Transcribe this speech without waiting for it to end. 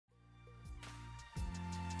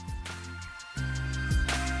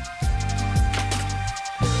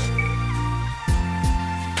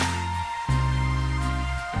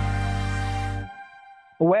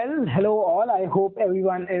Well, hello all. I hope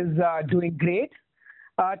everyone is doing great.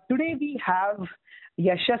 Today we have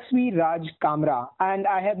Yashasvi Raj Kamra, and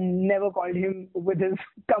I have never called him with his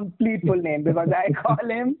complete full name because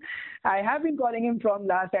I have been calling him from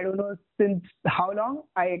last, I don't know since how long,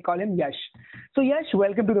 I call him Yash. So, Yash,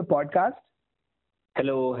 welcome to the podcast.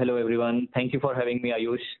 Hello everyone. Thank you for having me,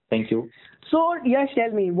 Ayush. Thank you. So, Yash,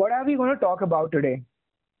 tell me, what are we going to talk about today?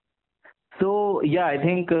 So yeah, I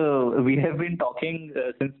think we have been talking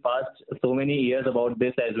since past so many years about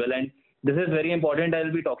this as well, and this is very important.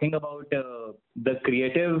 I'll be talking about the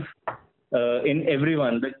creative in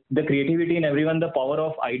everyone, the creativity in everyone, the power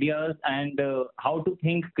of ideas, and how to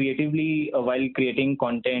think creatively while creating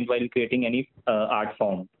content, while creating any art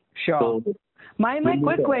form. Sure. So, My will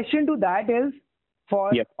quick you- question to that is for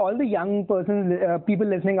yeah. all the young persons, people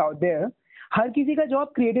listening out there, हर किसी का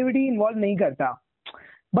job creativity involve नहीं करता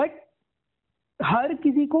but हर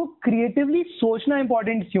किसी को creatively सोचना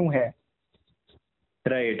important क्यों है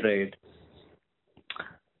Right.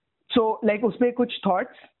 So like उस पर कुछ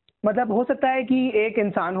थॉट्स मतलब हो सकता है कि एक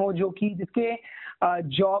इंसान हो जो कि जिसके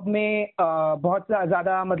जॉब में बहुत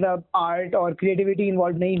ज्यादा मतलब आर्ट और क्रिएटिविटी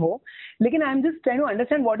इन्वॉल्व नहीं हो लेकिन I am just trying to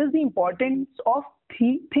understand what is the importance of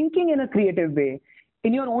thinking in a creative way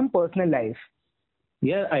in your own personal life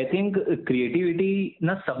यार आई थिंक क्रिएटिविटी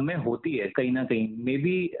ना सब में होती है कहीं ना कहीं मे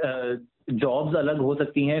बी जॉब्स अलग हो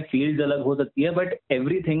सकती हैं फील्ड्स अलग हो सकती है but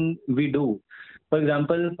everything we do for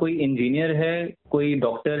example कोई इंजीनियर है कोई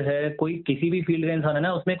डॉक्टर है कोई किसी भी फील्ड का इंसान है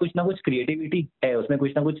ना उसमें कुछ ना कुछ क्रिएटिविटी है उसमें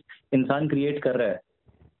कुछ ना कुछ इंसान क्रिएट कर रहा है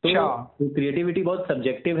तो क्रिएटिविटी बहुत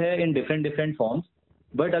सब्जेक्टिव है in different different forms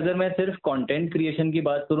but अगर मैं सिर्फ कंटेंट क्रिएशन की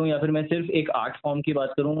बात करूं या फिर मैं सिर्फ एक आर्ट फॉर्म की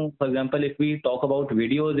बात करूं for example if we talk about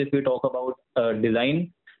videos if we talk about design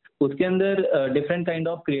उसके अंदर डिफरेंट काइंड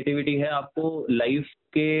ऑफ क्रिएटिविटी है आपको लाइफ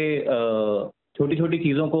के छोटी छोटी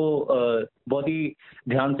चीज़ों को बहुत ही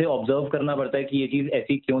ध्यान से ऑब्जर्व करना पड़ता है कि ये चीज़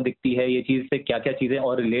ऐसी क्यों दिखती है ये चीज़ से क्या क्या चीज़ें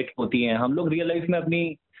और रिलेट होती हैं हम लोग रियल लाइफ में अपनी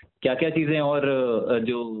क्या क्या चीज़ें और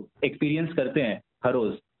जो एक्सपीरियंस करते हैं हर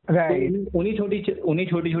रोज़ राइट तो उन्हीं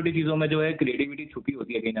छोटी छोटी चीज़ों में जो है क्रिएटिविटी छुपी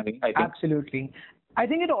होती है कहीं ना कहीं I think absolutely I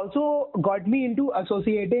think it also got me into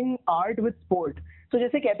associating art with sport तो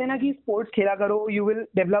जैसे कहते हैं ना कि स्पोर्ट्स खेला करो you will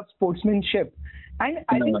develop sportsmanship and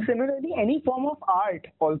I think similarly any form of art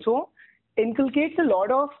also inculcates a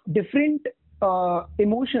lot of different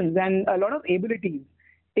emotions and a lot of abilities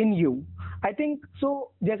in you. I think so.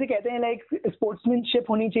 जैसे कहते हैं like sportsmanship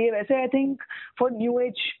होनी चाहिए वैसे I think for new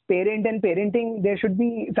age parent and parenting there should be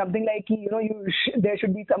something like there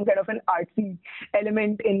should be some kind of an artsy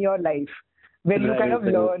element in your life where you kind of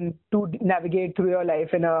learn to navigate through your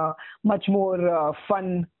life in a much more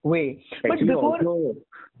fun way. But before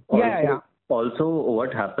yeah. Also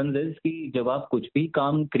what happens is कि जब आप कुछ भी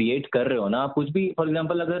काम create कर रहे हो ना आप कुछ भी फॉर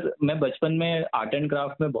एग्जांपल अगर मैं बचपन में आर्ट एंड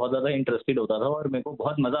क्राफ्ट में बहुत ज़्यादा इंटरेस्टेड होता था और मेरे को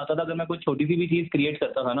बहुत मज़ा आता था अगर मैं कुछ छोटी सी भी चीज़ क्रिएट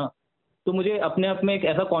करता था ना तो मुझे अपने आप में एक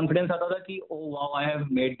ऐसा कॉन्फिडेंस आता था कि oh wow I have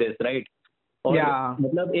made this right और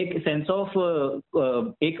मतलब एक सेंस ऑफ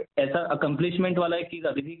एक ऐसा अकम्पलिशमेंट वाला एक चीज़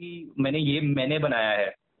आती थी कि मैंने बनाया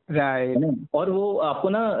है राइट और वो आपको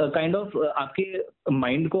ना काइंड ऑफ आपके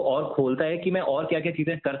माइंड को और खोलता है कि मैं और क्या क्या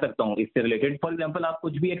चीजें कर सकता हूँ इससे रिलेटेड फॉर एग्जांपल आप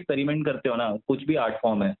कुछ भी एक्सपेरिमेंट करते हो ना कुछ भी आर्ट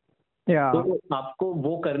फॉर्म है तो आपको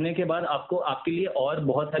वो करने के बाद आपको आपके लिए और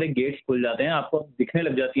बहुत सारे गेट्स खुल जाते हैं आपको दिखने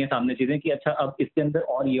लग जाती हैं सामने चीजें कि अच्छा अब इसके अंदर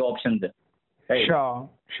और ये ऑप्शन है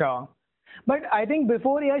sure but I think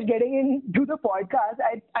before Yash getting into the podcast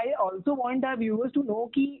I also want our viewers to know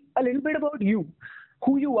a little bit about you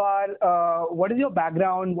who you are, what is your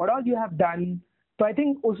background, what all you have done. तो I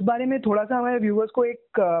think उस बारे में थोड़ा सा हमारे viewers को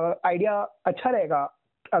एक idea अच्छा रहेगा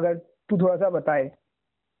अगर तू थोड़ा सा बताए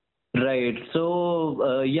राइट सो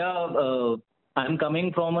या I am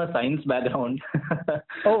coming from a science background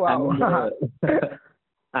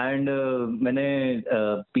and मैंने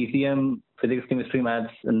PCM physics chemistry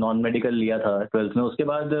maths non medical लिया था 12th में उसके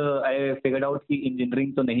बाद आई फिगर्ड आउट कि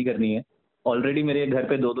इंजीनियरिंग तो नहीं करनी है ऑलरेडी मेरे घर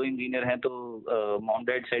पे दो इंजीनियर हैं तो मॉम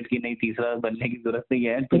डैड सेड कि नहीं तीसरा बनने की जरूरत नहीं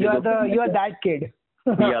है you are that kid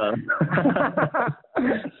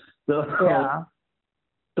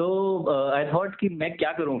तो आई थॉट कि मैं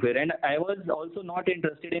क्या करूं फिर and I was also not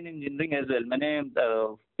interested in engineering as well मैंने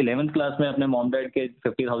 11th क्लास में अपने मॉम डैड के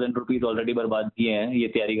 50,000 रुपीज ऑलरेडी बर्बाद किए हैं ये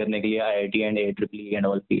तैयारी करने के लिए IIT and AEEE and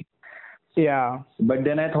all की बट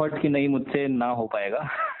देन आई थॉट कि नहीं मुझसे ना हो पाएगा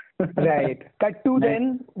right cut to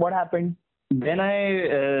then what happened Then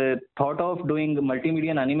I thought of doing multimedia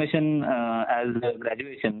and animation as a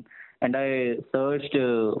graduation, and I searched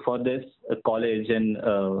for this college in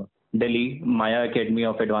Delhi, Maya Academy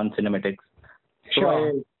of Advanced Cinematics. So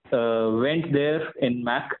I went there in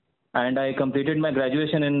MAC, and I completed my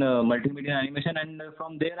graduation in multimedia animation, and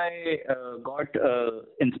from there I got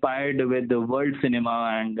inspired with the world cinema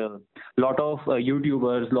and lot of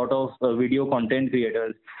YouTubers, lot of video content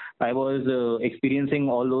creators. I was experiencing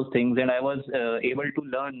all those things, and I was able to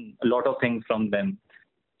learn a lot of things from them.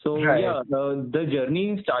 So Right. yeah, the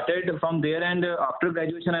journey started from there, and after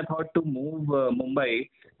graduation, I thought to move Mumbai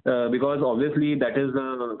because obviously that is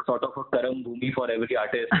a sort of a karam bhumi for every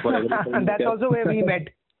artist, for every That's filmmaker. also where we met.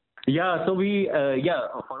 Yeah, so we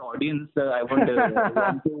for audience, I would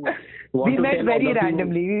want We to met tell very all of you.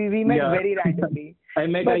 randomly. We met Yeah. very randomly. I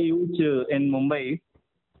met But- Ayush in Mumbai,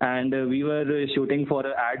 and we were shooting for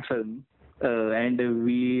an ad film, and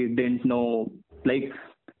we didn't know, like,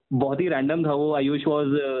 बहुत ही random था वो. Ayush was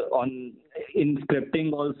on in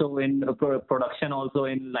scripting also, in production also,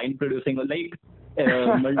 in line producing, like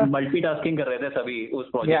multitasking कर रहे थे सभी उस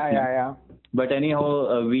project Yeah, में. yeah, yeah. But anyhow,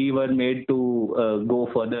 we were made to go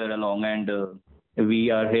further along, and we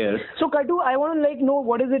are here. So Katu, I want to know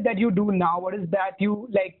what is it that you do now? What is that you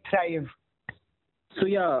thrive? So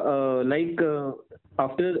yeah,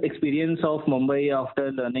 after experience of Mumbai,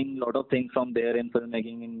 after learning a lot of things from there in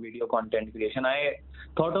filmmaking, in video content creation, I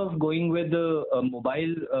thought of going with the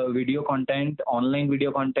mobile video content, online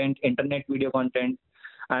video content, internet video content,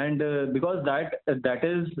 and because that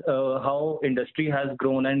is how industry has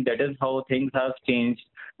grown, and that is how things have changed.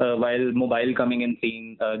 While mobile coming in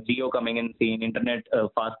scene, Geo coming in scene, internet,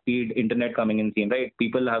 fast speed internet coming in scene, right?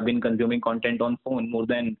 People have been consuming content on phone more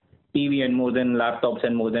than TV and more than laptops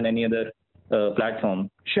and more than any other platform.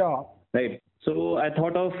 Sure. Right. So I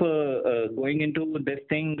thought of going into this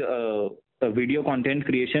thing, video content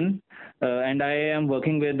creation, and I am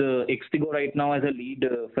working with Ixigo right now as a lead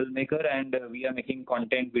filmmaker, and we are making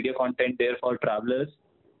video content there for travelers,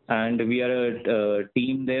 and we are a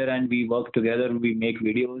team there, and we work together. We make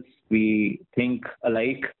videos. We think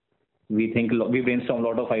alike. We brainstorm a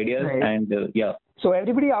lot of ideas, Right. and yeah. So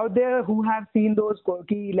everybody out there who have seen those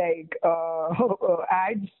quirky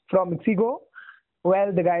ads from Ixigo,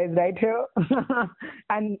 well, the guy is right here,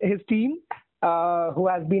 and his team, who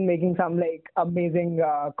has been making some amazing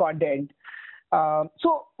content.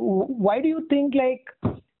 So why do you think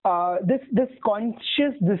this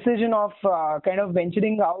conscious decision of kind of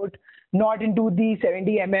venturing out, not into the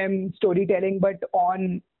 70 storytelling, but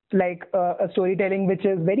on a storytelling which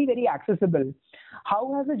is very, very accessible?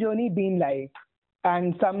 How has the journey been like?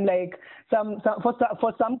 And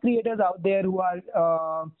for some creators out there who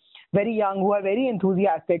are very young, who are very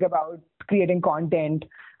enthusiastic about creating content,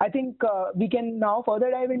 I think we can now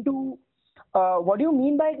further dive into what do you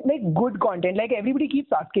mean by good content? Everybody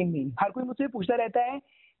keeps asking me, हर कोई मुझसे पूछता रहता है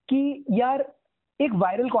कि यार एक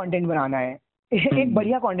viral content बनाना है, एक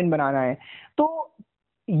बढ़िया content बनाना है. तो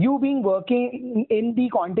you being working in the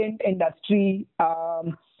content industry,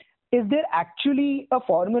 is there actually a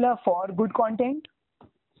formula for good content?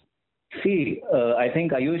 See, I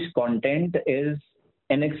think Ayush, content is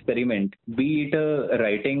an experiment. Be it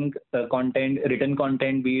writing content, written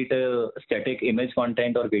content, be it static image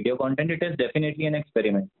content or video content, it is definitely an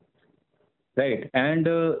experiment. Right. And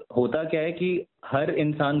होता क्या है कि हर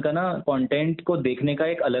इंसान का ना content को देखने का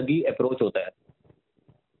एक अलग ही अप्रोच होता है.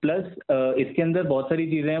 प्लस इसके अंदर बहुत सारी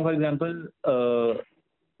चीज़ें हैं. फॉर एग्जांपल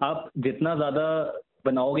आप जितना ज़्यादा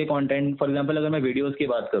बनाओगे कंटेंट, फॉर एग्जांपल अगर मैं वीडियोस की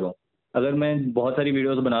बात करूं, अगर मैं बहुत सारी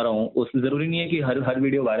वीडियोस बना रहा हूं, उस ज़रूरी नहीं है कि हर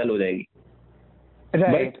वीडियो वायरल हो जाएगी.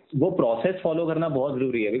 राइट. बट वो प्रोसेस फॉलो करना बहुत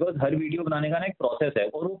ज़रूरी है, बिकॉज हर वीडियो बनाने का ना एक प्रोसेस है,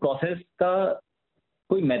 और वो प्रोसेस का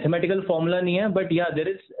कोई मैथमेटिकल फॉर्मूला नहीं है. But yeah there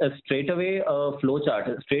is straight away flow chart,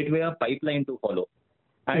 straight away pipeline to follow.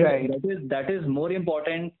 And that is more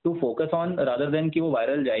important to focus on rather than कि वो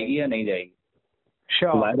वायरल जाएगी या नहीं जाएगी.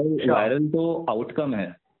 वायरल तो आउटकम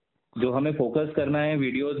है. जो हमें फोकस करना है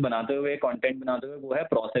वीडियोस बनाते हुए, कंटेंट बनाते हुए, वो है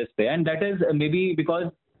प्रोसेस पे. And that is maybe because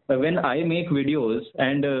when I make videos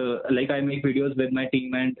and I make videos with my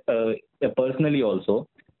team and personally also,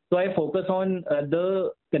 so I focus on the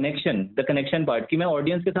connection part, कि मैं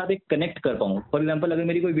ऑडियंस के साथ एक कनेक्ट कर पाऊँ. फॉर एग्जांपल अगर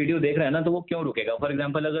मेरी कोई वीडियो देख रहा है ना, तो वो क्यों रुकेगा? फॉर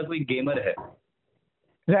एग्जांपल अगर कोई गेमर है,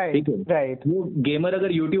 राइट, वो गेमर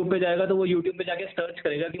अगर यूट्यूब पे जाएगा तो वो यूट्यूब पे जाके सर्च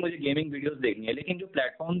करेगा कि मुझे गेमिंग वीडियोस देखनी है. लेकिन जो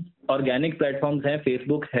प्लेटफॉर्म्स, ऑर्गेनिक प्लेटफॉर्म्स हैं,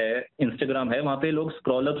 फेसबुक है, इंस्टाग्राम है, वहाँ पे लोग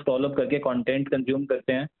स्क्रॉल अप करके कंटेंट कंज्यूम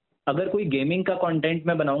करते हैं. अगर कोई गेमिंग का कंटेंट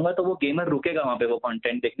मैं बनाऊंगा तो वो गेमर रुकेगा वहाँ पे वो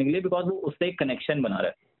कंटेंट देखने के लिए, बिकॉज वो उससे एक कनेक्शन बना रहा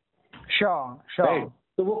है. श्योर.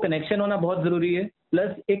 तो वो कनेक्शन होना बहुत जरूरी है.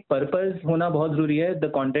 प्लस एक पर्पस होना बहुत जरूरी है.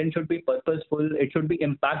 The content should be purposeful, it should be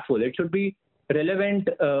impactful, it should be relevant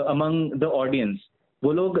among the audience.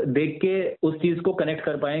 वो लोग देख के उस चीज को कनेक्ट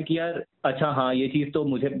कर पाए कि यार अच्छा हाँ, ये चीज तो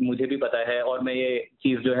मुझे भी पता है, और मैं ये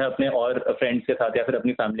चीज जो है अपने और फ्रेंड्स के साथ या फिर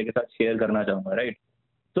अपनी फैमिली के साथ शेयर करना चाहूंगा. Right.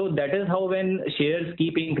 So that is how when shares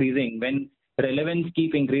keep increasing, when relevance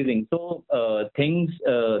keep increasing, so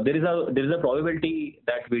there is a probability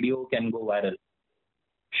that video can go viral.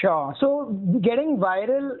 Sure. So getting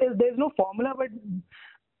viral is, there's no formula, but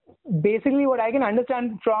basically what I can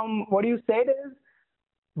understand from what you said is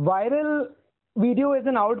viral video is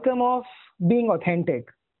an outcome of being authentic.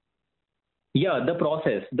 Yeah, the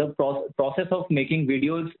process of making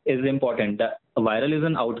videos is important. The viral is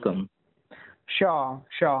an outcome. Sure.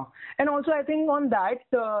 And also, I think on that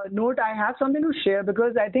note, I have something to share,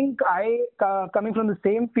 because I think coming from the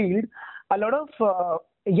same field, a lot of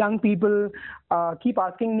young people keep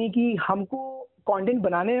asking me कि हमको content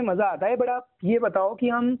बनाने में मजा आता है, but आप ये बताओ कि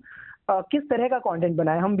हम किस तरह का कंटेंट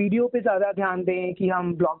बनाएं, हम वीडियो पे ज्यादा ध्यान दें कि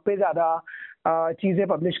हम ब्लॉग पे ज्यादा चीजें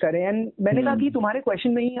पब्लिश करें. एंड मैंने कहा कि तुम्हारे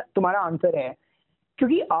क्वेश्चन में ही तुम्हारा आंसर है,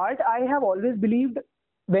 क्योंकि art, I have always believed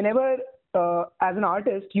whenever as an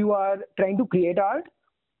artist you are trying to create art,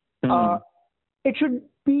 it should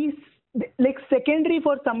be like secondary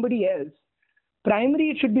for somebody else, primary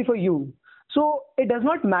it should be for you. So it does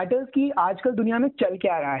not matter कि आजकल दुनिया में चल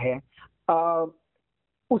क्या रहा है.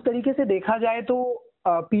 उस तरीके से देखा जाए तो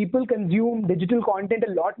people consume digital content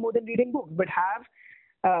a lot more than reading books, but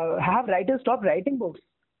have writers stop writing books?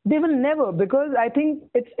 They will never, because I think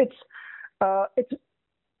it's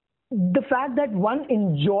the fact that one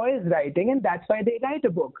enjoys writing, and that's why they write a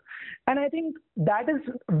book. And I think that is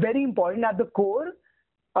very important at the core.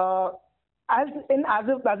 As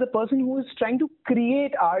a person who is trying to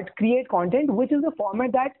create art, create content, which is the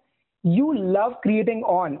format that you love creating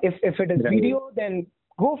on. If it is video, then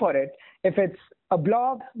go for it. If it's a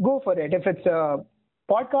blog, go for it. If it's a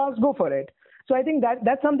podcast, go for it. So I think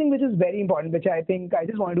that's something which is very important, which I think I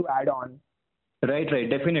just wanted to add on. Right,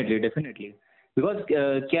 definitely. Because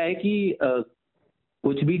क्या है कि आप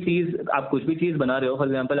कुछ भी चीज बना रहे हो. फॉर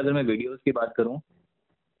एग्जाम्पल अगर मैं वीडियोस की बात करूं,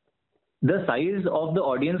 the size of the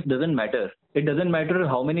audience doesn't matter. It doesn't matter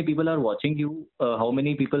how many people are watching you, how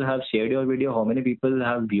many people have shared your video, how many people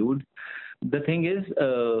have viewed. The thing is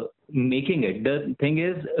making it. The thing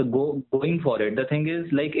is going for it. The thing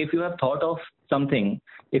is like if you have thought of something,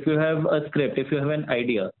 if you have a script, if you have an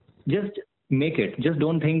idea, just make it. Just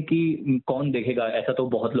don't think कि कौन देखेगा, ऐसा तो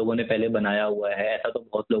बहुत लोगों ने पहले बनाया हुआ है, ऐसा तो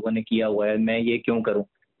बहुत लोगों ने किया हुआ है, मैं ये क्यों करूं.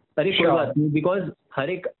 अरे कोई बात नहीं, बिकॉज हर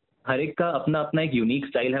एक का अपना अपना एक यूनिक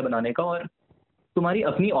स्टाइल है बनाने का, और तुम्हारी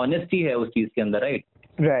अपनी ऑनेस्टी है उस चीज के अंदर.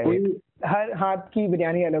 राइट. हर हाथ की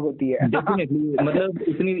बिरयानी अलग होती है. डेफिनेटली. मतलब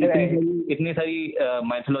इतनी सारी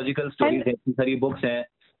माइथोलॉजिकल स्टोरीज है, इतनी सारी बुक्स हैं.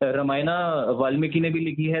 रामायणा वाल्मीकि ने भी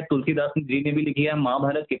लिखी है, तुलसीदास जी ने भी लिखी है,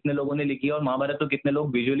 महाभारत कितने लोगों ने लिखी है, और महाभारत तो कितने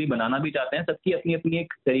लोग विजुअली बनाना भी चाहते हैं. सबकी अपनी अपनी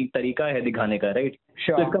एक तरीका है दिखाने का. राइट.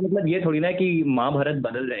 तो इसका मतलब ये थोड़ी ना कि महाभारत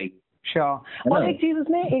बदल जाएगी. श्योर. और एक चीज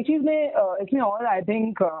में इसमें और आई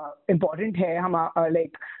थिंक इम्पोर्टेंट है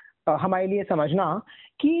हमारे लिए समझना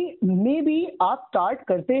कि मे बी आप स्टार्ट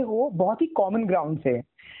करते हो बहुत ही कॉमन ग्राउंड से,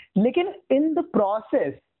 लेकिन in the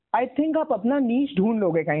process I think आप अपना नीश ढूंढ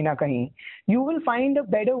लोगे कहीं ना कहीं. You will find a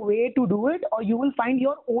better way to do it, or you will find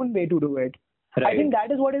your own way to do it. Right. I think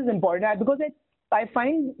that is what is important, because I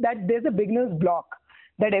find that there's a beginner's block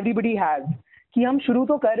that everybody has. कि हम शुरू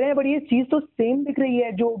तो कर रहे हैं, but ये चीज तो सेम दिख रही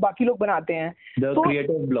है जो बाकी लोग बनाते हैं. The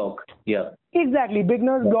creative block. Yeah. Exactly.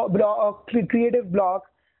 Beginner's block, creative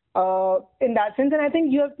block. In that sense, and I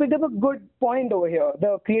think you have picked up a good point over here, the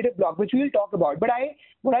creative block, which we will talk about. But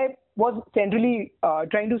what I was centrally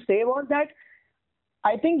trying to say was that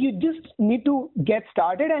I think you just need to get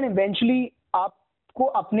started, and eventually आपको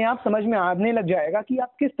अपने आप समझ में आने लग जाएगा कि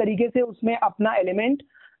आप किस तरीके से उसमें अपना एलिमेंट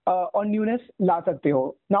और न्यूनेस ला सकते हो.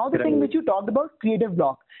 Now the thing which you talked about, creative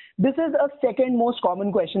block, this is a second most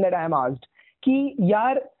common question that I am asked कि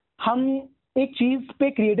यार हम एक चीज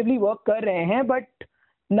पे creatively work कर रहे हैं, but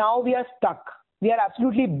now we are stuck, we are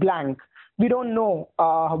absolutely blank, we don't know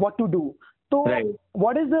what to do. So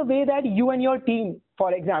what is the way that you and your team, for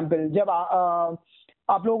example, जब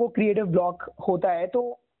आप लोगों को creative block होता है, तो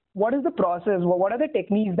what is the process, what are the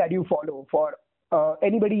techniques that you follow for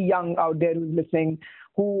anybody young out there who's listening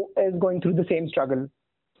who is going through the same struggle?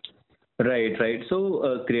 Right. So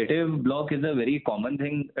creative block is a very common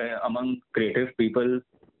thing among creative people,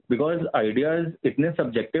 because ideas इतने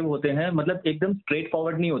subjective होते हैं, मतलब एकदम straight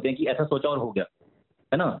forward नहीं होते हैं कि ऐसा सोचा और हो गया,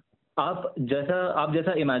 है ना. आप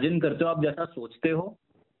जैसा इमेजिन करते हो, आप जैसा सोचते हो,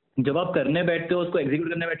 जब आप करने बैठते हो, उसको एग्जीक्यूट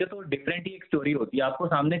करने बैठते हो, तो डिफरेंट ही एक स्टोरी होती है. आपको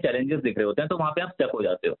सामने चैलेंजेस दिख रहे होते हैं, तो वहां पे आप स्टक हो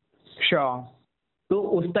जाते हो. श्योर. तो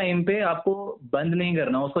उस टाइम पे आपको बंद नहीं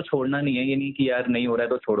करना, उसको छोड़ना नहीं है. ये नहीं कि यार नहीं हो रहा है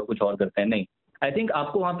तो छोड़ो, कुछ और करते हैं. नहीं, आई थिंक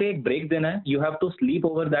आपको वहां पे एक ब्रेक देना है. You have to sleep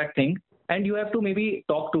over that thing, and you have to maybe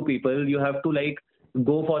talk to people. You have to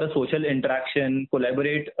go for a social interaction,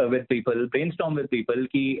 collaborate with people, brainstorm with people,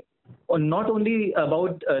 ki, or not only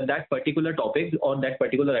about that particular topic or that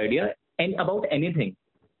particular idea, and about anything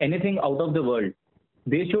out of the world.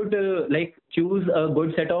 They should like choose a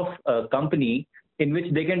good set of company in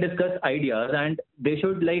which they can discuss ideas, and they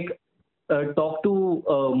should like talk to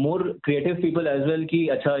more creative people as well कि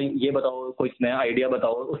अच्छा ये बताओ कुछ नया idea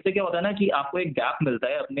बताओ. उससे क्या होता है ना कि आपको एक गैप मिलता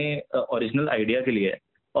है अपने ओरिजिनल आइडिया के लिए,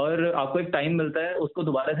 और आपको एक टाइम मिलता है उसको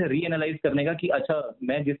दोबारा से रीएनालाइज करने का कि अच्छा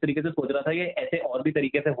मैं जिस तरीके से सोच रहा था ये ऐसे और भी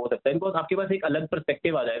तरीके से हो सकता है, बिकॉज आपके पास एक अलग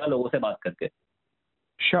पर्सपेक्टिव आ जाएगा लोगों से बात करके.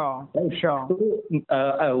 Sure, sure. So,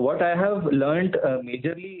 what I have learned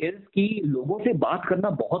majorly is कि लोगों से बात करना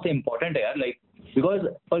बहुत इम्पोर्टेंट है यार. लाइक बिकॉज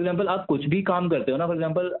फॉर एग्जाम्पल आप कुछ भी काम करते हो ना, फॉर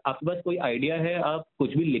एग्जाम्पल आपके पास कोई आइडिया है, आप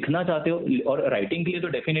कुछ भी लिखना चाहते हो, और राइटिंग के लिए तो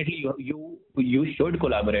definitely you should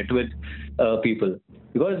collaborate with people,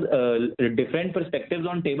 because different perspectives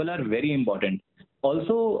on table are very important.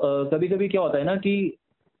 Also कभी कभी क्या होता है ना कि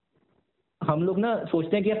हम लोग ना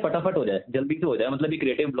सोचते हैं कि यार फटाफट हो जाए, जल्दी से हो जाए, मतलब ये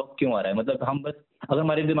क्रिएटिव ब्लॉक क्यों आ रहा है, मतलब हम बस अगर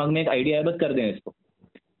हमारे दिमाग में एक आइडिया है बस कर दें इसको.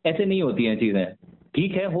 ऐसे नहीं होती हैं चीज़ें.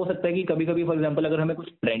 ठीक है, हो सकता है कि कभी कभी फॉर एग्जांपल अगर हमें कुछ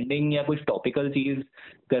ट्रेंडिंग या कुछ टॉपिकल चीज़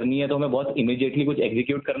करनी है तो हमें बहुत इमीडिएटली कुछ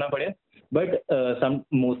एग्जीक्यूट करना पड़े, बट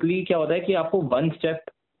मोस्टली क्या होता है कि आपको one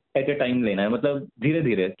step at A time लेना है, मतलब धीरे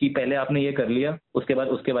धीरे, कि पहले आपने ये कर लिया, उसके बाद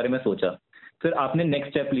उसके बारे में सोचा, फिर आपने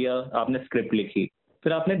नेक्स्ट स्टेप लिया, आपने स्क्रिप्ट लिखी,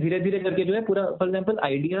 फिर आपने धीरे धीरे करके जो है पूरा, for example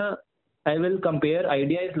idea, I will compare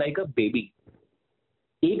idea is like a baby.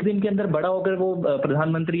 एक दिन के अंदर बड़ा होकर वो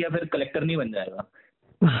प्रधानमंत्री या फिर कलेक्टर नहीं बन जाएगा.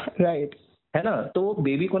 राइट. है ना. तो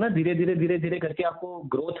बेबी को ना धीरे धीरे करके आपको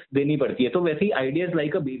ग्रोथ देनी पड़ती है. तो वैसे ही idea is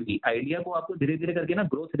like a baby. Idea को आपको धीरे धीरे करके ना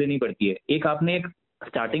ग्रोथ देनी पड़ती है. आपने एक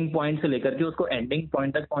स्टार्टिंग पॉइंट से लेकर के उसको एंडिंग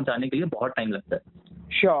पॉइंट तक पहुंचाने के लिए बहुत टाइम लगता है.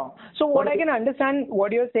 Sure. So what I can understand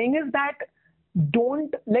what you're saying is that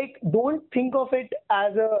don't think of it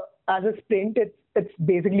as a sprint. It's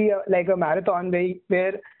basically like a marathon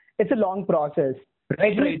where it's a long process.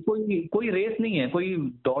 Right. कोई race नहीं है, कोई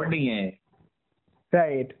दौड़ नहीं है.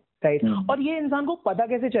 Right. और ये इंसान को पता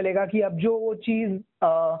कैसे चलेगा कि अब जो वो चीज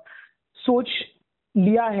सोच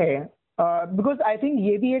लिया है, बिकॉज आई थिंक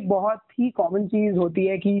ये भी एक बहुत ही कॉमन चीज होती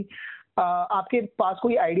है कि आपके पास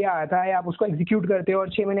कोई आइडिया आता है, आप उसको एग्जीक्यूट करते हो और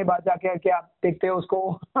 6 महीने बाद जाके आप देखते हो उसको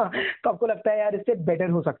तो आपको लगता है यार इससे बेटर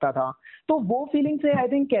हो सकता था. तो वो फीलिंग से आई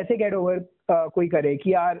थिंक कैसे गेट ओवर कोई करे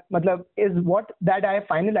कि यार मतलब is what that I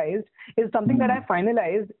finalised is something that I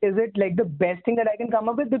finalised, is it like the best thing that I can come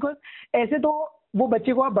up with, because ऐसे तो वो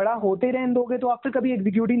बच्चे को आप बड़ा होते रहने दोगे तो आप फिर कभी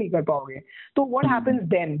एग्जीक्यूट ही नहीं कर पाओगे. तो what happens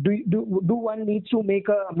then? Do one needs to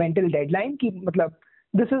make a mental deadline कि मतलब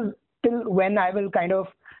this is till when I will kind of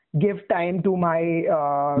give time to my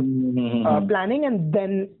planning, and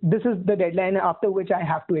then this is the deadline after which I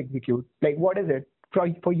have to execute. Like what is it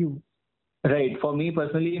for you? Right. For me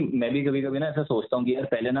personally मैं भी कभी कभी ना ऐसा सोचता हूँ कि यार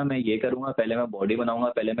पहले ना मैं ये करूँगा, पहले मैं बॉडी बनाऊंगा,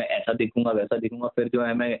 पहले मैं ऐसा दिखूंगा वैसा दिखूंगा, फिर जो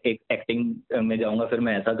है मैं एक एक्टिंग में जाऊंगा, फिर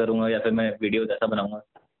मैं ऐसा करूंगा या फिर मैं वीडियो ऐसा बनाऊंगा.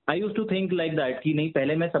 I use to think like that कि नहीं,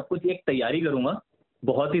 पहले मैं सब कुछ एक तैयारी करूंगा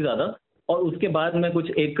बहुत ही ज़्यादा, और उसके बाद मैं कुछ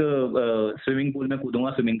एक स्विमिंग पूल में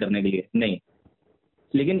कूदूंगा स्विमिंग करने के लिए. नहीं,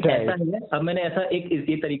 लेकिन ऐसा नहीं है. अब मैंने ऐसा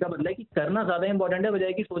ये तरीका बदला है कि करना ज़्यादा इंपॉर्टेंट है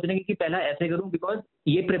बजाय कि सोचने की कि पहला ऐसे करूं, बिकॉज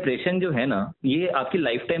ये प्रिपरेशन जो है ना, ये आपकी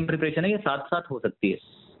लाइफ टाइम प्रिपरेशन है, ये साथ साथ हो सकती है.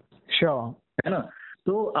 श्योर. है ना.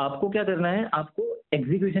 तो आपको क्या करना है, आपको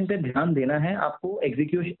एग्जीक्यूशन पे ध्यान देना है. आपको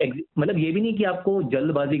एग्जीक्यूशन मतलब ये भी नहीं कि आपको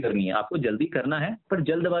जल्दबाजी करनी है, आपको जल्दी करना है पर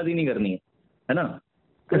जल्दबाजी नहीं करनी है ना.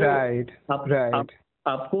 राइट.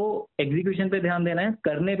 आपको एग्जीक्यूशन पे ध्यान देना है,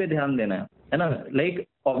 करने पे ध्यान देना है ना. Like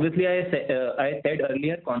obviously I said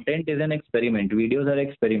earlier, content is an experiment, videos are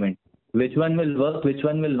experiment, which one will work which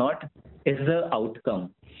one will not is the outcome.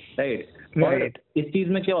 Right. और इस चीज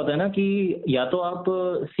में क्या होता है ना कि या तो आप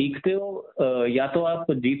सीखते हो या तो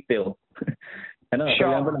आप जीतते हो. है ना. फॉर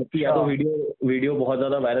एग्जाम्पल आपकी या तो वीडियो बहुत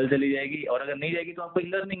ज्यादा वायरल चली जाएगी, और अगर नहीं जाएगी तो आपको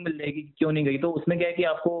लर्निंग मिल जाएगी कि क्यों नहीं गई. तो उसमें क्या है कि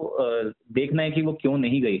आपको देखना है कि वो क्यों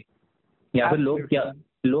नहीं गई, या फिर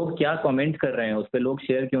लोग क्या कमेंट कर रहे हैं उस पर, लोग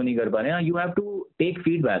शेयर क्यों नहीं कर पा रहे हैं. You have to take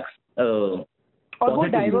feedbacks. और वो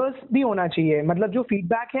डाइवर्स भी होना चाहिए. मतलब जो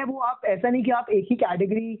फीडबैक है वो आप ऐसा नहीं कि आप एक ही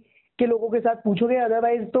कैटेगरी के लोगों के साथ पूछोगे,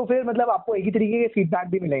 अदरवाइज तो फिर मतलब आपको एक ही तरीके के फीडबैक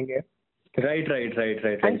भी मिलेंगे. Right.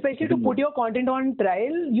 And specially to put your content on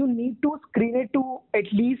trial, you need to screen it to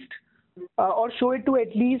at least और show it to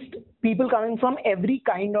at least people coming from every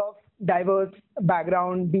kind of diverse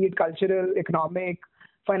background, be it cultural, economic,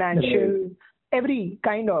 financial, every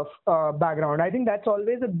kind of background. I think that's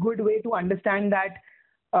always a good way to understand that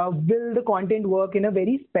will the content work in a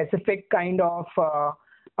very specific kind of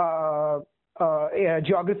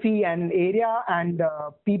geography and area and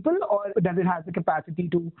people, or does it have the capacity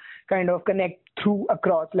to kind of connect through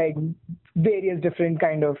across like various different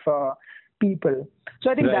kind of people?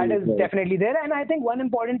 So I think that is definitely there. And I think one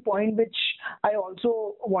important point which I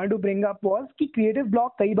also wanted to bring up was कि creative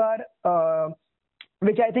block कई बार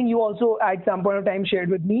which I think you also at some point of time shared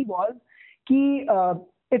with me was कि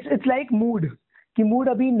it's like mood, कि mood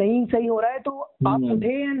अभी नहीं सही हो रहा है तो आप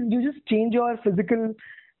उठे and you just change your physical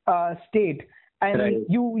state and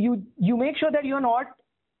you make sure that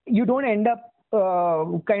you don't end up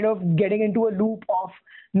kind of getting into a loop of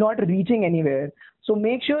not reaching anywhere. So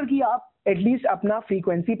make sure कि आप at least अपना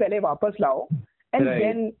frequency पहले वापस लाओ and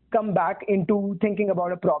then come back into thinking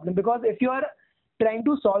about a problem, because if you are trying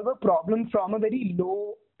to solve a problem from a very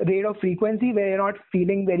low rate of frequency where you're not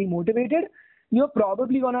feeling very motivated, you're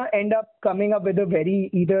probably going to end up coming up with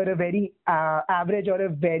either a very average or a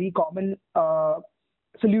very common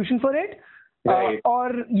solution for it,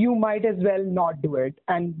 or you might as well not do it.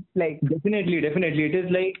 And like definitely it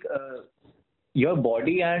is like your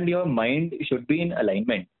body and your mind should be in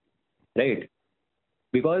alignment, right?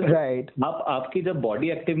 Because आपकी जब body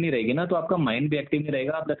active नहीं रहेगी ना तो आपका mind भी active नहीं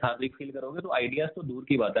रहेगा, आप लेथार्जिक फील करोगे, तो आइडियाज तो दूर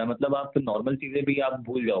की बात है, मतलब आप नॉर्मल चीजें भी आप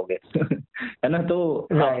भूल जाओगे है ना। तो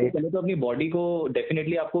पहले तो अपनी बॉडी को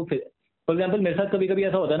डेफिनेटली आपको, फॉर एग्जांपल मेरे साथ कभी कभी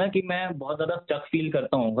ऐसा होता है ना कि मैं बहुत ज्यादा स्टक फील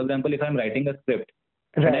करता हूँ। For example if I am writing a script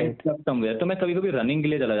somewhere, तो मैं कभी कभी रनिंग के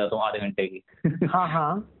लिए चला जाता हूँ आधे घंटे की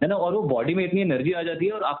है ना, और वो बॉडी में इतनी एनर्जी आ जाती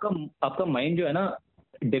है और आपका माइंड जो है ना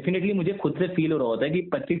डेफिनेटली मुझे खुद से फील हो रहा होता है कि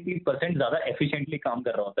 25-30% ज्यादा एफिशिएंटली काम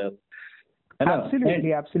कर रहा होता है ना।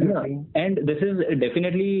 Absolutely and this is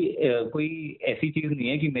definitely कोई ऐसी चीज नहीं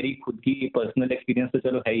है कि मेरी खुद की पर्सनल एक्सपीरियंस तो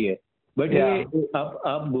चलो है ही है, बट ये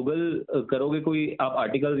आप गूगल करोगे, कोई आप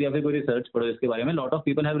आर्टिकल्स या फिर कोई रिसर्च पढ़ो इसके बारे में, lot of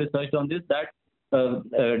people have researched on this that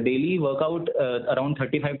daily workout around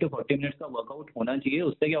 35 to 40 minutes का वर्कआउट होना चाहिए।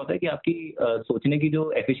 उससे क्या होता है कि आपकी सोचने की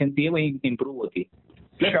जो एफिशिएंसी है वही इंप्रूव होती है,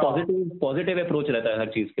 पॉजिटिव अप्रोच रहता है हर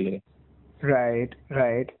चीज के लिए।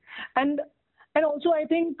 Right and also I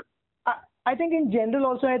think in general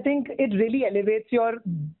also I think it really elevates your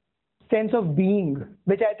sense of being,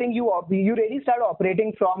 which I think you really start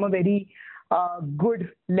operating from a very good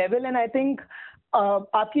level. And I think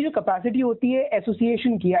आपकी जो capacity होती है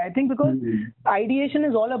association की, I think because ideation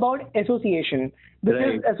is all about association. This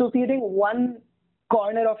is associating one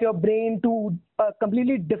corner of your brain to a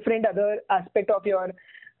completely different other aspect of your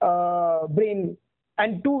brain,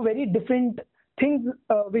 and two very different things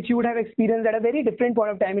which you would have experienced at a very different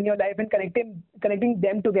point of time in your life, and connecting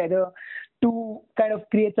them together to kind of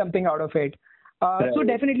create something out of it. So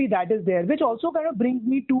definitely that is there, which also kind of brings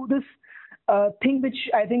me to this thing which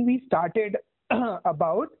I think we started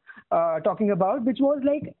talking about, which was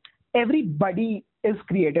like everybody is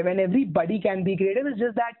creative and everybody can be creative. It's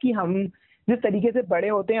just that कि हम जिस तरीके से बड़े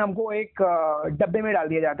होते हैं हमको एक डब्बे में डाल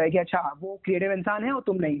दिया जाता है कि अच्छा वो क्रिएटिव इंसान है और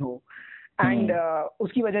तुम नहीं हो, एंड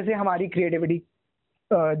उसकी वजह से हमारी क्रिएटिविटी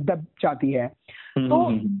दब जाती है। तो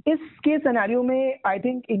इसके सिनेरियो में आई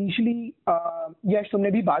थिंक इनिशियली यश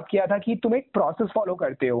तुमने भी बात किया था कि तुम एक प्रोसेस फॉलो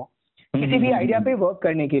करते हो किसी भी आइडिया पे वर्क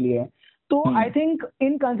करने के लिए। तो I think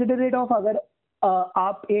in considerate of अगर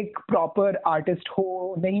आप एक प्रॉपर आर्टिस्ट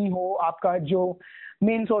हो नहीं हो, आपका जो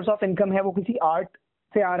मेन सोर्स ऑफ इनकम है वो किसी आर्ट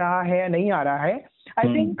से आ रहा है या नहीं आ रहा है,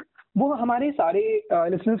 आई थिंक वो हमारे सारे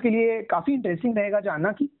लिसनर्स के लिए काफी इंटरेस्टिंग रहेगा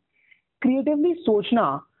जानना कि क्रिएटिवली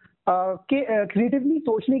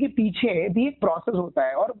सोचने के पीछे भी एक प्रोसेस होता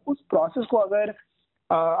है, और उस प्रोसेस को अगर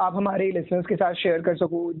आप हमारे लिसनर्स के साथ शेयर कर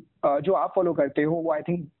सको जो आप फॉलो करते हो, वो आई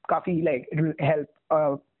थिंक काफी like it will help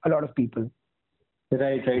a lot of people.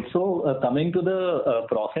 Right. So coming to the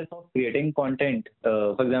process of creating content,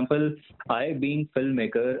 for example, I being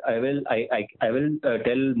filmmaker, I will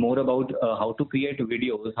tell more about how to create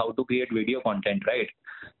videos, how to create video content, right?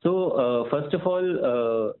 So first of all,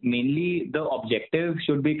 mainly the objective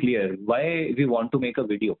should be clear. Why we want to make a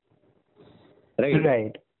video,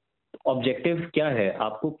 right? Objective क्या है,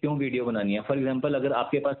 आपको क्यों video बनानी है। For example अगर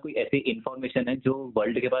आपके पास कोई ऐसी इन्फॉर्मेशन है जो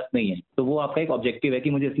वर्ल्ड के पास नहीं है, तो वो आपका एक ऑब्जेक्टिव है कि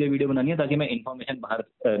मुझे इसलिए वीडियो बनानी है ताकि मैं इन्फॉर्मेशन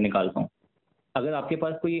बाहर निकाल पाऊँ। अगर आपके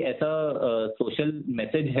पास कोई ऐसा सोशल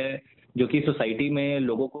मैसेज है जो कि सोसाइटी में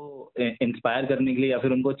लोगों को इंस्पायर करने के लिए या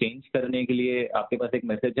फिर उनको चेंज करने के लिए आपके पास एक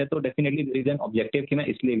मैसेज है, तो definitely there is an objective कि मैं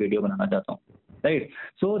इसलिए वीडियो बनाना चाहता हूँ, right.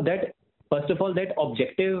 So that first of all that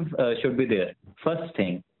objective should be there, first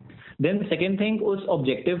thing. Then second thing, उस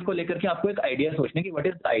ऑब्जेक्टिव को लेकर के आपको एक आइडिया सोचने की, what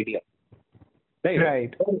is the idea,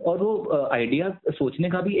 right. और वो आइडिया सोचने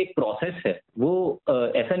का भी एक प्रोसेस है। वो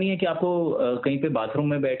ऐसा नहीं है कि आपको कहीं पे बाथरूम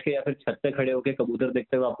में बैठ के या फिर छत पे खड़े होके कबूतर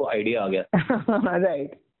देखते हुए आपको आइडिया आ गया,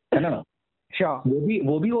 राइट, है ना। Sure.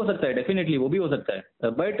 वो भी हो सकता है, डेफिनेटली वो भी हो सकता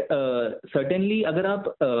है, बट सर्टेनली अगर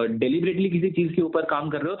आप डेलिबरेटली किसी चीज के ऊपर काम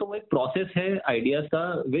कर रहे हो तो वो एक प्रोसेस है आइडियाज का,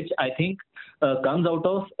 विच I think comes out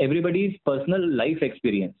of everybody's personal life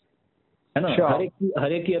experience, है ना? Sure.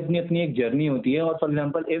 हर एक की अपनी अपनी एक जर्नी होती है, और for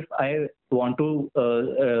example if I want to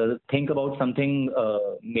think about something,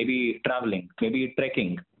 may be travelling, may be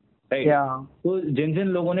trekking, right? Yeah. तो जिन जिन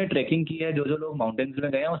लोगों ने ट्रैकिंग की है, जो जो लोग माउंटेन्स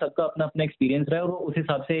में गए हैं, वो सबका अपना अपना एक्सपीरियंस रहा है, और वो उस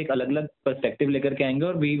हिसाब से एक अलग अलग पर्सपेक्टिव लेकर के आएंगे,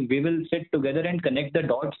 और we will sit together and connect the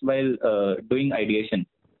dots while doing ideation,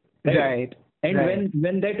 Right. And Right.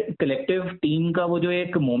 When that collective team का वो जो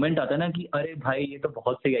एक मोमेंट आता है ना कि अरे भाई ये तो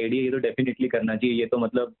बहुत सही आइडिया, ये तो डेफिनेटली करना चाहिए, ये तो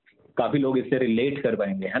मतलब काफी लोग इससे रिलेट कर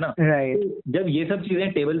पाएंगे, है ना? Right. तो जब ये सब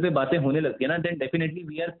चीजें टेबल पे बातें होने लगती है ना, then definitely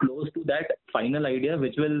we are close to that final idea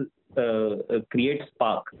which will create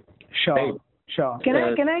spark. Sure. Right. Sure.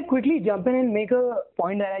 Can I quickly jump in and make a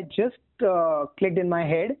point that I just clicked in my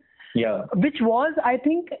head? Yeah. Which was, I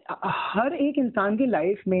think, हर एक इंसान की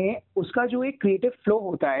life में उसका जो एक creative flow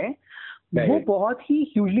होता है, Right. वो बहुत ही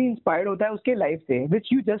hugely inspired होता है उसके लाइफ से,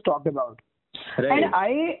 which you just talked about. Right. And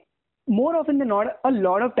I, more often than not, a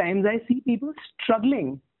lot of times I see people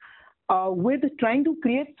struggling with trying to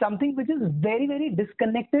create something which is very, very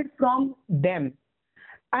disconnected from them.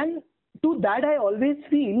 And to that I always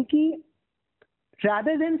feel कि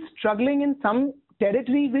rather than struggling in some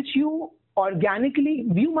territory which you organically,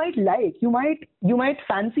 you might like, you might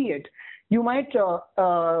fancy it, you might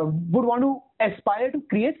would want to aspire to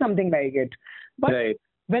create something like it, but Right.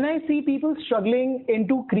 when I see people struggling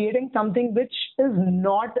into creating something which is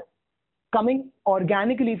not coming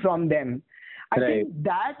organically from them, I Right. think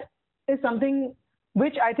that is something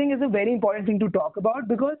which I think is a very important thing to talk about,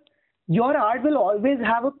 because your art will always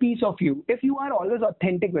have a piece of you if you are always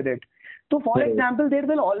authentic with it. So, for Right. example, there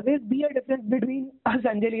will always be a difference between a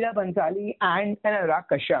Sanjay Leela Bhansali and an Anurag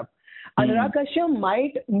Kashyap. Anurag Kashyap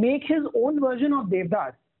might make his own version of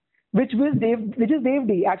Devdas, which is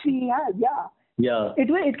Devdi. Actually, he has, yeah. Yeah.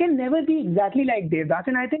 It can never be exactly like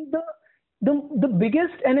Devdas, and I think the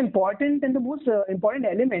biggest and important and the most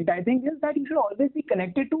important element, I think, is that you should always be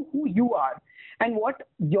connected to who you are and what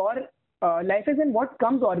your life is and what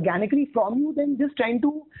comes organically from you, than just trying to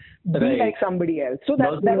be Right. like somebody else. So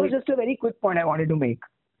that was just a very quick point I wanted to make.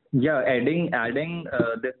 Yeah, adding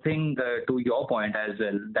this thing to your point as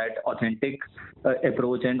well, that authentic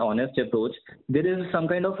approach and honest approach, there is some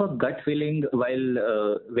kind of a gut feeling while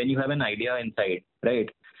when you have an idea inside,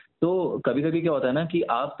 right? तो कभी कभी क्या होता है ना कि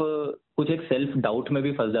आप कुछ एक सेल्फ डाउट में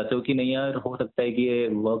भी फंस जाते हो कि नहीं यार, हो सकता है कि ये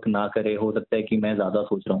वर्क ना करे, हो सकता है कि मैं ज्यादा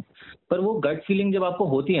सोच रहा हूँ, पर वो गट फीलिंग जब आपको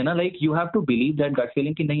होती है ना, like you have to believe that gut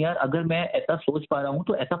feeling कि नहीं यार, अगर मैं ऐसा सोच पा रहा हूँ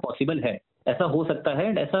तो ऐसा पॉसिबल है, ऐसा हो सकता है,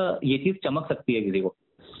 एंड ऐसा ये चीज चमक सकती है किसी को.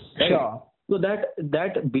 Right? Sure. So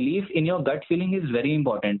that belief in your gut feeling is very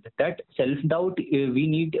important. That self-doubt,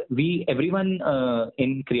 everyone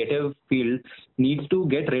in creative field needs to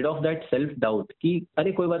get rid of that self-doubt कि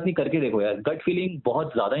अरे कोई बात नहीं, करके देखो यार. Gut feeling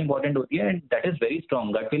बहुत ज़्यादा important होती है, and that is very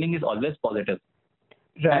strong. Gut feeling is always positive.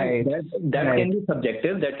 Right. And that Right. can be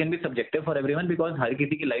subjective. That can be subjective for everyone, because हर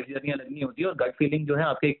किसी की लाइफ जर्नी अलग नहीं होती है, और gut feeling जो है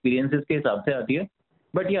आपके एक्सपीरियंसेस के हिसाब से आती है.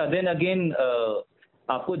 But yeah, then again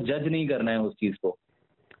आपको जज नहीं करना है उस चीज को.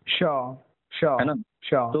 Sure. Sure. है ना?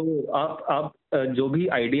 Sure. तो आप जो भी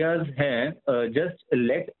आइडियाज हैं, जस्ट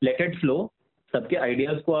लेट इट फ्लो. सबके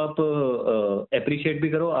आइडियाज को आप अप्रिशिएट भी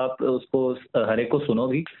करो, आप उसको हर एक को सुनो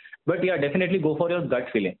भी, but yeah definitely go for your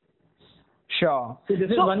gut feeling. Sure. So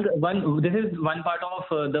this is one part of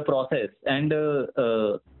the process, and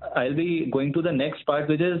I'll be going to the next part,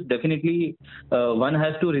 which is definitely one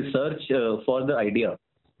has to research for the idea.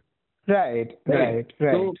 Right.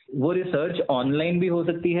 तो वो research online भी हो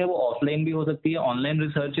सकती है, वो offline भी हो सकती है. Online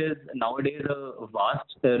research is nowadays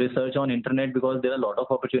vast research on internet, because there are lot of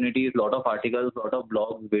opportunities, lot of articles, lot of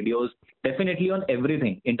blogs, videos, definitely on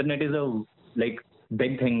everything. Internet is a like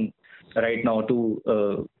big thing right now to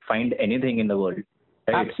find anything in the world.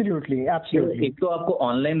 Right? Absolutely. एक तो आपको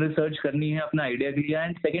online research करनी है अपना idea के लिए,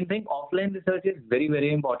 and second thing, offline research is very very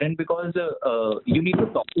important, because you need to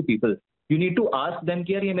talk to people, you need to ask them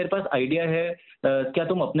कि यार ये मेरे पास आइडिया है, क्या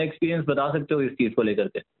तुम अपना एक्सपीरियंस बता सकते हो इस चीज को लेकर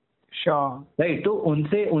के. Sure. राइट. तो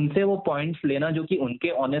उनसे वो पॉइंट्स लेना जो कि उनके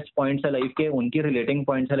ऑनेस्ट पॉइंट्स है लाइफ के, उनके रिलेटिंग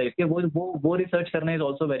पॉइंट्स है लाइफ के, वो रिसर्च करना is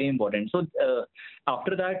also very important. So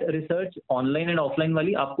after that research online and offline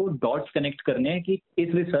वाली, आपको डॉट्स कनेक्ट करने हैं कि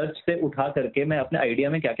इस रिसर्च से उठा करके मैं अपने आइडिया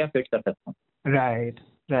में क्या क्या फिट कर सकता हूँ. राइट.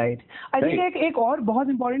 आई थिंक एक और बहुत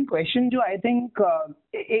इंपॉर्टेंट क्वेश्चन जो आई थिंक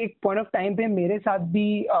एक पॉइंट ऑफ टाइम पे मेरे साथ भी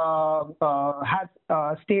has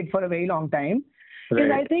stayed for a very long time,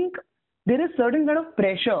 is I think there is certain kind of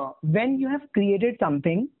pressure when you have created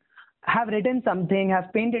something have written something,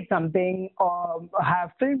 have painted something, or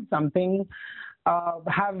have filmed something,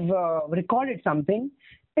 have recorded something.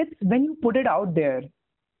 It's when you put it out there,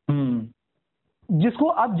 जिसको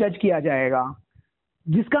अब जज किया जाएगा,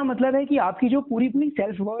 जिसका मतलब है कि आपकी जो पूरी पूरी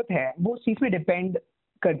सेल्फ वर्थ है वो उस चीज पे डिपेंड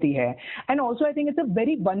करती है. And also I think it's a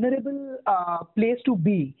very vulnerable place to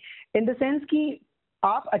be, in the sense कि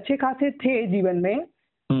आप अच्छे खासे थे जीवन में,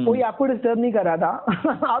 कोई आपको डिस्टर्ब नहीं कर रहा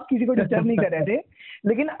था आप किसी को डिस्टर्ब नहीं कर रहे थे,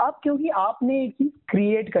 लेकिन अब क्योंकि आपने एक चीज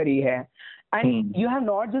क्रिएट करी है, and you have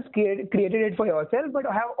not just created it for yourself but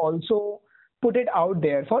have also put it out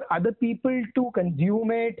there for other people to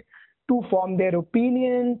consume it, to form their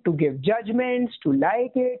opinion, to give judgments, to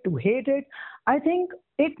like it, to hate it. I think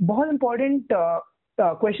एक बहुत important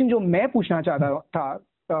question जो मैं पूछना चाहता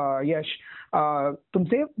था यश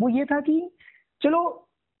तुमसे, वो ये था कि चलो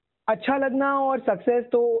अच्छा लगना और सक्सेस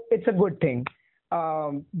तो it's a good thing,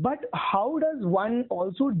 but how does one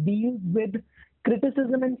also deal with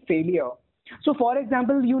criticism and failure? So for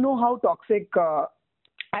example, you know how toxic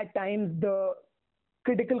at times the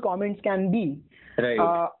critical comments can be. Right.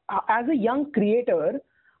 As a young creator,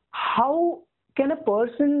 how can a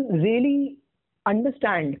person really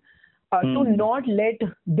understand to not let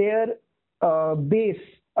their base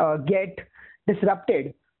get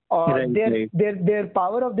disrupted, or their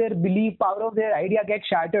power of their belief, power of their idea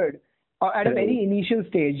get shattered at a very initial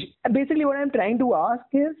stage? Basically what I'm trying to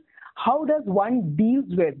ask is, how does one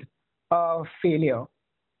deals with failure?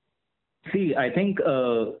 See, I think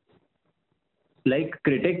like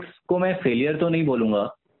critics को मैं failure तो नहीं बोलूँगा,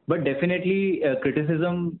 but definitely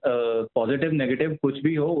criticism positive negative कुछ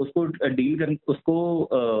भी हो उसको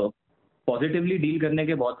positively deal करने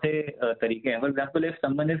के बहुत से तरीके हैं. For example, if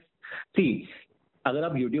someone is, see, अगर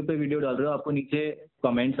आप YouTube पे वीडियो डाल रहे हो आपको नीचे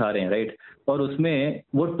कमेंट्स आ रहे हैं, राइट, और उसमें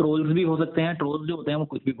वो ट्रोल्स भी हो सकते हैं. ट्रोल्स जो होते हैं वो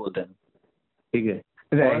कुछ भी बोलते हैं, ठीक है,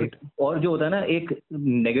 राइट. और जो होता है ना एक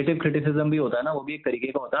नेगेटिव क्रिटिसिज्म भी होता है ना, वो भी एक तरीके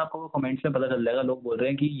का होता है. आपको वो कमेंट्स में पता चल जाएगा, लोग बोल रहे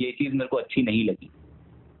हैं कि ये चीज मेरे को अच्छी नहीं लगी,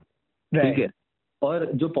 ठीक है. और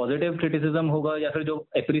जो पॉजिटिव क्रिटिसिज्म होगा या फिर जो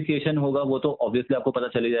एप्रिसिएशन होगा वो तो ऑब्वियसली आपको पता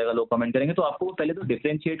चल ही जाएगा, लोग कमेंट करेंगे. तो आपको पहले तो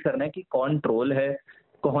डिफरेंशिएट करना है कि कौन ट्रोल है,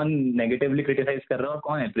 कौन नेगेटिवली क्रिटिसाइज कर रहा है और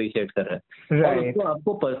कौन अप्रिशिएट कर रहा है. और उसको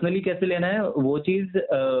आपको पर्सनली कैसे लेना है वो चीज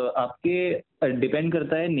आपके डिपेंड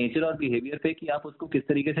करता है नेचर और बिहेवियर पे कि आप उसको किस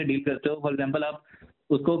तरीके से डील करते हो. फॉर एग्जांपल, आप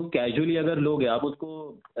उसको कैजुअली अगर लोगे, आप उसको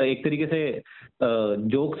एक तरीके से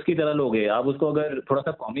जोक्स की तरह लोगे, आप उसको अगर थोड़ा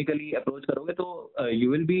सा कॉमिकली अप्रोच करोगे तो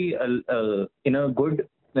you will be in a good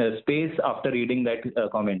space after reading that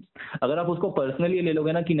comments. अगर आप उसको पर्सनली ले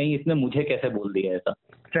लोगे ना कि नहीं इसने मुझे कैसे बोल दिया ऐसा,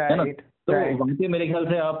 है ना, तो वहाँ पे मेरे ख्याल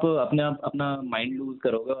से आप अपना माइंड लूज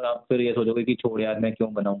करोगे और आप फिर ये सोचोगे कि छोड़ यार मैं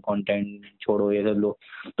क्यों बनाऊं कंटेंट, छोड़ो ये सब लो.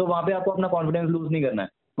 तो वहाँ पे आपको अपना कॉन्फिडेंस लूज नहीं करना है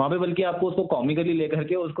वहाँ पे, बल्कि आपको उसको कॉमिकली लेकर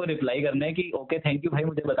के उसको रिप्लाई करना है कि ओके थैंक यू भाई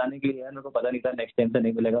मुझे बताने के लिए, यार मेरे को पता नहीं था, नेक्स्ट टाइम से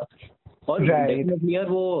नहीं मिलेगा. और डेफिनेटली यार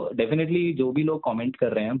वो डेफिनेटली जो भी लोग कमेंट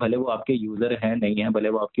कर रहे हैं, भले वो आपके यूजर हैं नहीं है, भले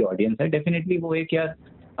वो आपकी ऑडियंस है, डेफिनेटली वो एक यार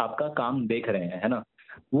आपका काम देख रहे हैं, है ना.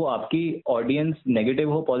 वो आपकी ऑडियंस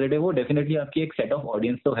नेगेटिव हो पॉजिटिव हो, डेफिनेटली आपकी एक सेट ऑफ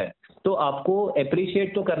ऑडियंस तो है. तो आपको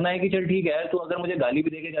अप्रिशिएट तो करना है कि चल ठीक है यार, तो अगर मुझे गाली भी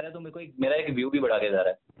देके जा रहा है तो मेरे को मेरा एक व्यू भी बढ़ा के जा रहा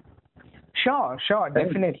है. Sure,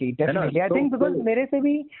 definitely. I think because मेरे से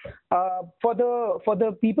भी for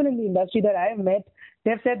the people in the industry that I have met,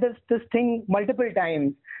 they have said this thing multiple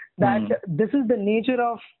times that this is the nature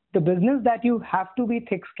of the business, that you have to be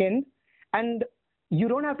thick-skinned, and you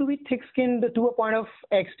don't have to be thick-skinned to a point of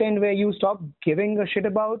extent where you stop giving a shit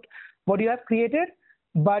about what you have created,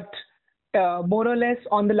 but more or less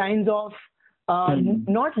on the lines of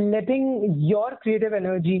not letting your creative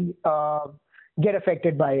energy get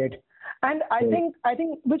affected by it. And I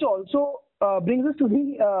think which also brings us to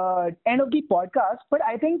the end of the podcast. But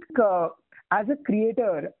I think as a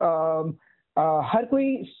creator, हर कोई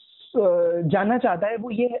जानना चाहता है,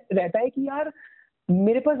 वो ये रहता है कि यार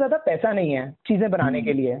मेरे पास ज्यादा पैसा नहीं है चीजें बनाने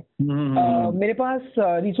के लिए, मेरे पास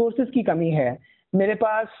रिसोर्सेज की कमी है, मेरे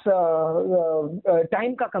पास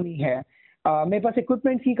टाइम का कमी है, मेरे पास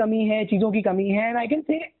इक्विपमेंट्स की कमी है, चीजों की कमी है. And I can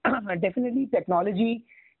say definitely technology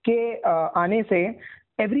के आने से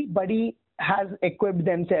everybody has equipped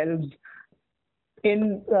themselves in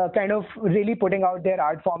kind of really putting out their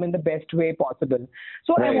art form in the best way possible.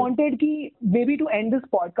 So right. I wanted maybe to end this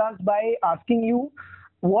podcast by asking you,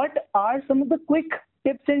 what are some of the quick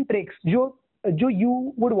tips and tricks jo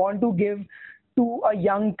you would want to give to a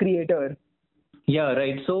young creator? Yeah,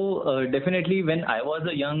 right. So definitely when I was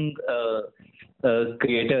a young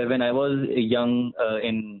creator, when I was young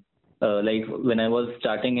in like when I was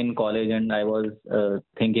starting in college and I was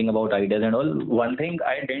thinking about ideas and all, one thing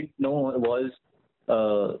I didn't know was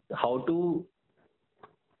how to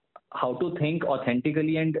think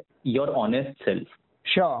authentically and your honest self.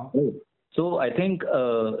 Sure. So I think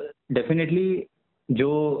definitely जो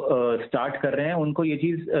start कर रहे हैं उनको ये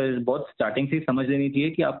चीज बहुत starting से समझ लेनी चाहिए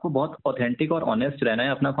कि आपको बहुत ऑथेंटिक और ऑनेस्ट रहना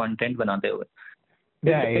है अपना कंटेंट बनाते हुए.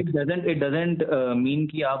 इट डजंट मीन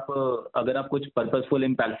कि आप अगर आप कुछ पर्पसफुल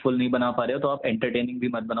इम्पैक्टफुल नहीं बना पा रहे हो तो आप एंटरटेनिंग भी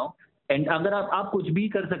मत बनाओ. एंड अगर आप कुछ भी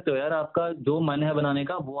कर सकते हो यार, आपका जो मन है बनाने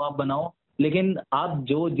का वो आप बनाओ, लेकिन आप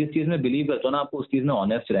जिस चीज में बिलीव करते हो ना, आपको उस चीज में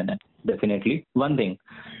ऑनेस्ट रहना है. Definitely one thing.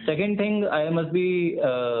 Second thing I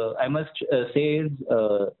must say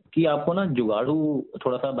कि आपको ना जुगाड़ू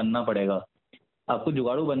थोड़ा सा बनना पड़ेगा. आपको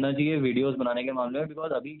जुगाड़ू बनना चाहिए वीडियोस बनाने के मामले में,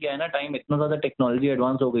 बिकॉज अभी क्या है ना, टाइम इतना ज्यादा टेक्नोलॉजी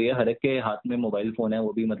एडवांस हो गई है, हर एक के हाथ में मोबाइल फोन है,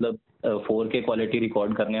 वो भी मतलब 4K क्वालिटी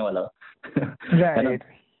रिकॉर्ड करने वाला. है ना.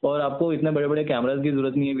 और आपको इतने बड़े बड़े कैमरास की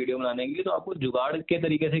जरूरत नहीं है वीडियो बनाने के लिए. तो आपको जुगाड़ के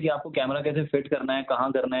तरीके से कि आपको कैमरा कैसे फिट करना है,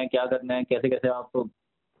 कहाँ करना है, क्या करना है, कैसे कैसे आप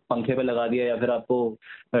पंखे पे लगा दिया या फिर आपको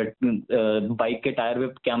बाइक के टायर पे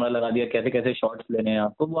कैमरा लगा दिया, कैसे कैसे शॉट्स लेने हैं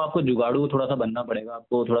आपको, वो आपको जुगाड़ू थोड़ा सा बनना पड़ेगा.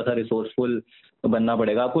 आपको थोड़ा सा रिसोर्सफुल बनना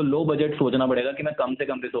पड़ेगा. आपको लो बजट सोचना पड़ेगा कि मैं कम से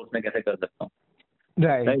कम रिसोर्स में कैसे कर सकता हूँ.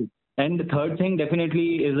 Right. And third thing definitely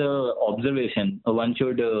is observation. One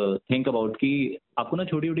should think about कि आपको ना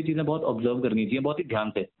छोटी छोटी चीजें बहुत ऑब्जर्व करनी चाहिए, बहुत ही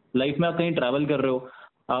ध्यान से. लाइफ में आप कहीं ट्रैवल कर रहे हो,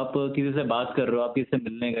 आप किसी से बात कर रहे हो, आप किसी से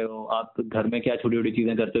मिलने गए हो, आप घर में क्या छोटी छोटी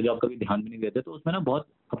चीजें करते हो जो आप कभी ध्यान भी नहीं देते, तो उसमें ना बहुत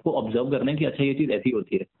आपको ऑब्जर्व करना है कि अच्छा ये चीज ऐसी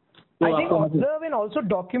होती है. I think observe and also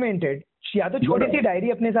documented. या तो छोटी सी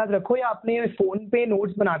डायरी अपने साथ रखो या अपने फोन पे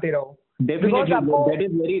नोट्स बनाते रहो.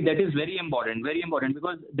 Definitely, that is very important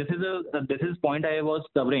because this is point I was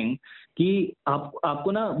covering कि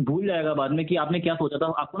आपको ना भूल जाएगा बाद में कि आपने क्या सोचा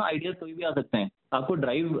था. आपको ना आइडियाज कभी भी आ सकते हैं. आपको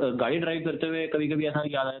गाड़ी ड्राइव करते हुए कभी कभी ऐसा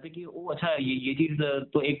याद आ जाता है कि ओ अच्छा ये चीज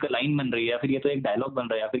तो एक लाइन बन रही है, या फिर ये तो एक डायलॉग बन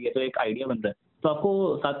रहा है, या फिर ये तो एक आइडिया बन रहा है. तो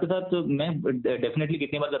आपको साथ के साथ मैं डेफिनेटली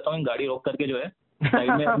कितनी बार करता हूँ, गाड़ी रोक करके जो है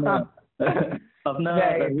साइड में अपना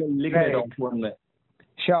लिख देता हूँ फोन में.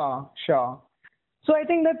 Sure. So I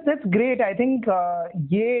think that's great. I think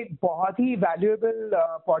ये बहुत ही valuable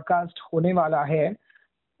podcast होने वाला है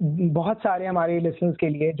बहुत सारे हमारे listeners के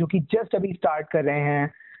लिए जो कि just अभी start कर रहे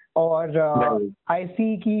हैं. और I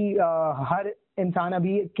see कि हर इंसान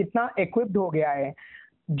अभी कितना equipped हो गया है.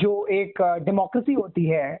 जो एक democracy होती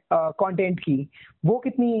है content की, वो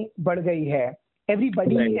कितनी बढ़ गई है.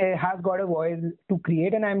 Everybody has got a voice to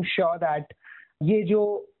create, and I'm sure that ये जो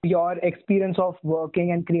your experience of working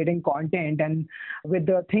and creating content and with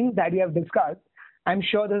the things that we have discussed, I'm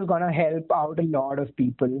sure this is going to help out a lot of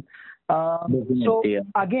people. So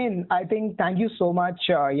again, I think thank you so much,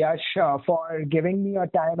 Yash, for giving me your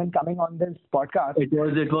time and coming on this podcast.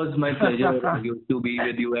 It was my pleasure to be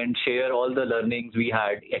with you and share all the learnings we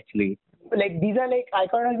had actually. Like these are like, I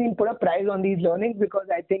can't even put a price on these learnings because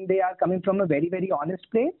I think they are coming from a very, very honest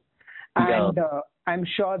place. And I'm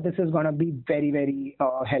sure this is going to be very, very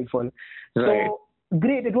helpful. Right. So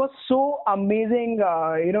great. It was so amazing,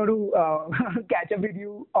 to catch up with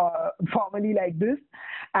you formally like this.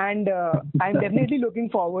 And I'm definitely looking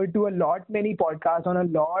forward to many podcasts on a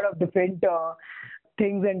lot of different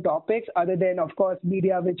things and topics other than, of course,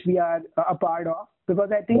 media, which we are a part of.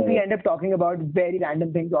 Because I think we end up talking about very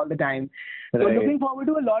random things all the time. So looking forward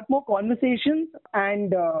to a lot more conversations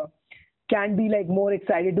and can be like more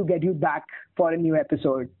excited to get you back for a new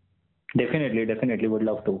episode. Definitely would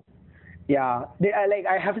love to. Yeah,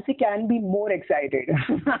 I have to say can be more excited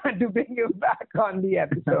to bring you back on the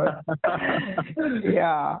episode.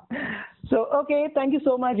 Yeah. So, okay, thank you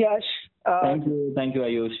so much, Yash. Thank you,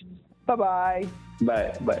 Ayush. Bye-bye.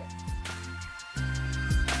 Bye.